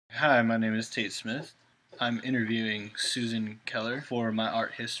Hi, my name is Tate Smith. I'm interviewing Susan Kelleher for my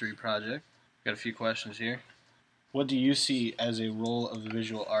art history project. Got a few questions here. What do you see as a role of the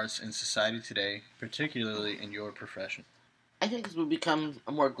visual arts in society today, particularly in your profession? I think as we become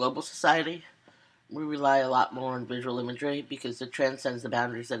a more global society, we rely a lot more on visual imagery because it transcends the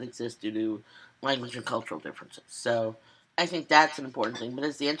boundaries that exist due to language and cultural differences. So I think that's an important thing. But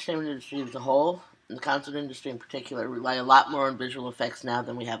as the entertainment industry as a whole, and the concert industry in particular, rely a lot more on visual effects now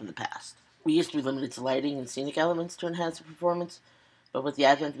than we have in the past. We used to be limited to lighting and scenic elements to enhance the performance, but with the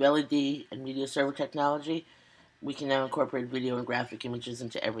advent of LED and media server technology, we can now incorporate video and graphic images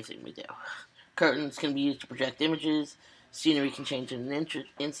into everything we do. Curtains can be used to project images, scenery can change in an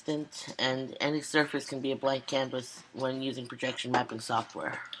instant, and any surface can be a blank canvas when using projection mapping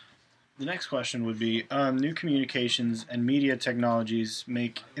software. The next question would be new communications and media technologies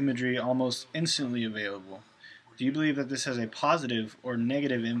make imagery almost instantly available. Do you believe that this has a positive or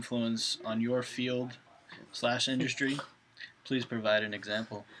negative influence on your field/industry? Please provide an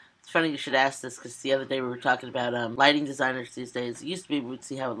example. It's funny you should ask this because the other day we were talking about lighting designers these days. It used to be we would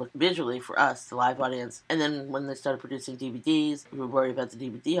see how it looked visually for us, the live audience, and then when they started producing DVDs, we would worry about the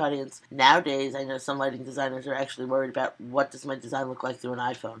DVD audience. Nowadays, I know some lighting designers are actually worried about what does my design look like through an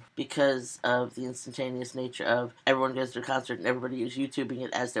iPhone because of the instantaneous nature of everyone goes to a concert and everybody is YouTubing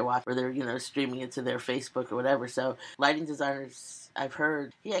it as they're watching, or they're streaming it to their Facebook or whatever. So lighting designers, I've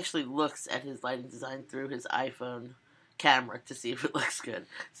heard, he actually looks at his lighting design through his iPhone camera to see if it looks good.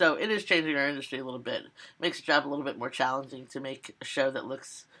 So it is changing our industry a little bit. It makes the job a little bit more challenging to make a show that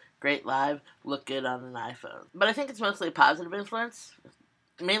looks great live look good on an iPhone. But I think it's mostly a positive influence,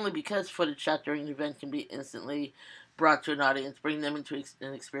 mainly because footage shot during an event can be instantly brought to an audience, bringing them into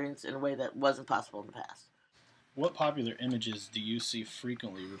an experience in a way that wasn't possible in the past. What popular images do you see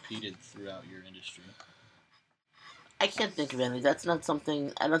frequently repeated throughout your industry? I can't think of any. That's not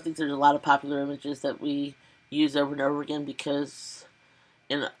something. I don't think there's a lot of popular images that we use over and over again because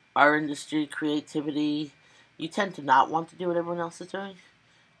in our industry, creativity, you tend to not want to do what everyone else is doing.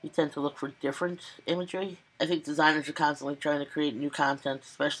 You tend to look for different imagery. I think designers are constantly trying to create new content,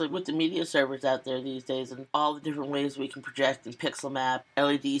 especially with the media servers out there these days and all the different ways we can project and pixel map,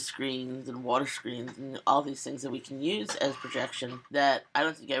 LED screens and water screens and all these things that we can use as projection that I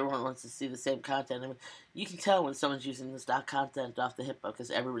don't think everyone wants to see the same content. I mean, you can tell when someone's using the stock content off the hippo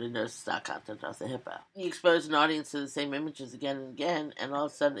because everybody knows the stock content off the hippo. You expose an audience to the same images again and again, and all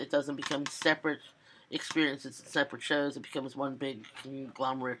of a sudden it doesn't become separate experiences and separate shows. It becomes one big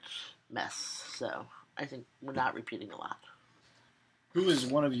conglomerate mess. So I think we're not repeating a lot. Who is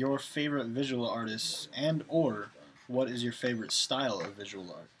one of your favorite visual artists, and or what is your favorite style of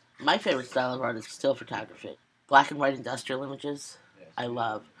visual art? My favorite style of art is still photography. Black and white industrial images, I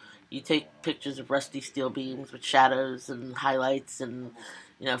love. You take pictures of rusty steel beams with shadows and highlights and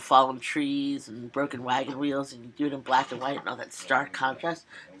fallen trees and broken wagon wheels, and you do it in black and white and all that stark contrast.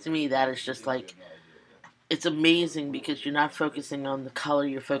 To me, that is just like it's amazing because you're not focusing on the color,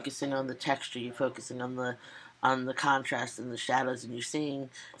 you're focusing on the texture, you're focusing on the contrast and the shadows, and you're seeing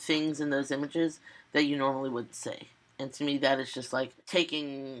things in those images that you normally wouldn't see. And to me, that is just like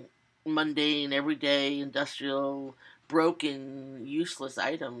taking mundane, everyday, industrial, broken, useless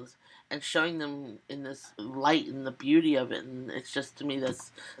items and showing them in this light and the beauty of it. And it's just to me that's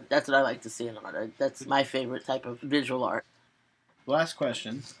what I like to see in art. That's my favorite type of visual art. Last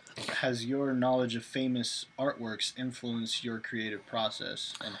question. Has your knowledge of famous artworks influenced your creative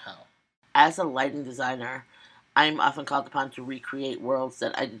process, and how? As a lighting designer, I'm often called upon to recreate worlds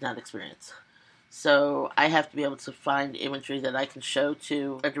that I did not experience. So I have to be able to find imagery that I can show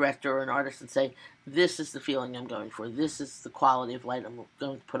to a director or an artist and say, this is the feeling I'm going for. This is the quality of light I'm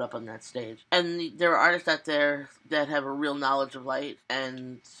going to put up on that stage. And there are artists out there that have a real knowledge of light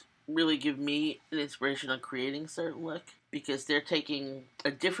and really give me an inspiration on creating a certain look because they're taking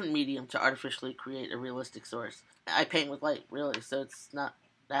a different medium to artificially create a realistic source. I paint with light, really, so it's not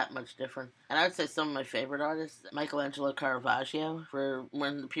that much different. And I would say some of my favorite artists, Michelangelo Caravaggio, for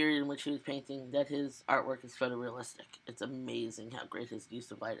when the period in which he was painting, that his artwork is photorealistic. It's amazing how great his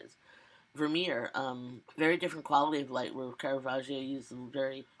use of light is. Vermeer, very different quality of light, where Caravaggio used some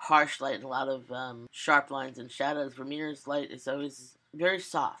very harsh light and a lot of sharp lines and shadows. Vermeer's light is always very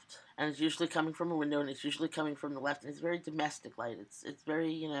soft, and it's usually coming from a window, and it's usually coming from the left, and it's very domestic light. It's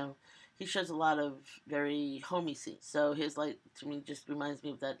very, he shows a lot of very homey scenes. So his light, to me, just reminds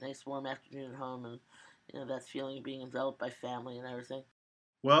me of that nice warm afternoon at home and, that feeling of being enveloped by family and everything.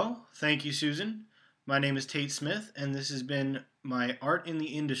 Well, thank you, Susan. My name is Tate Smith, and this has been my Art in the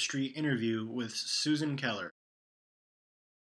Industry interview with Susan Kelleher.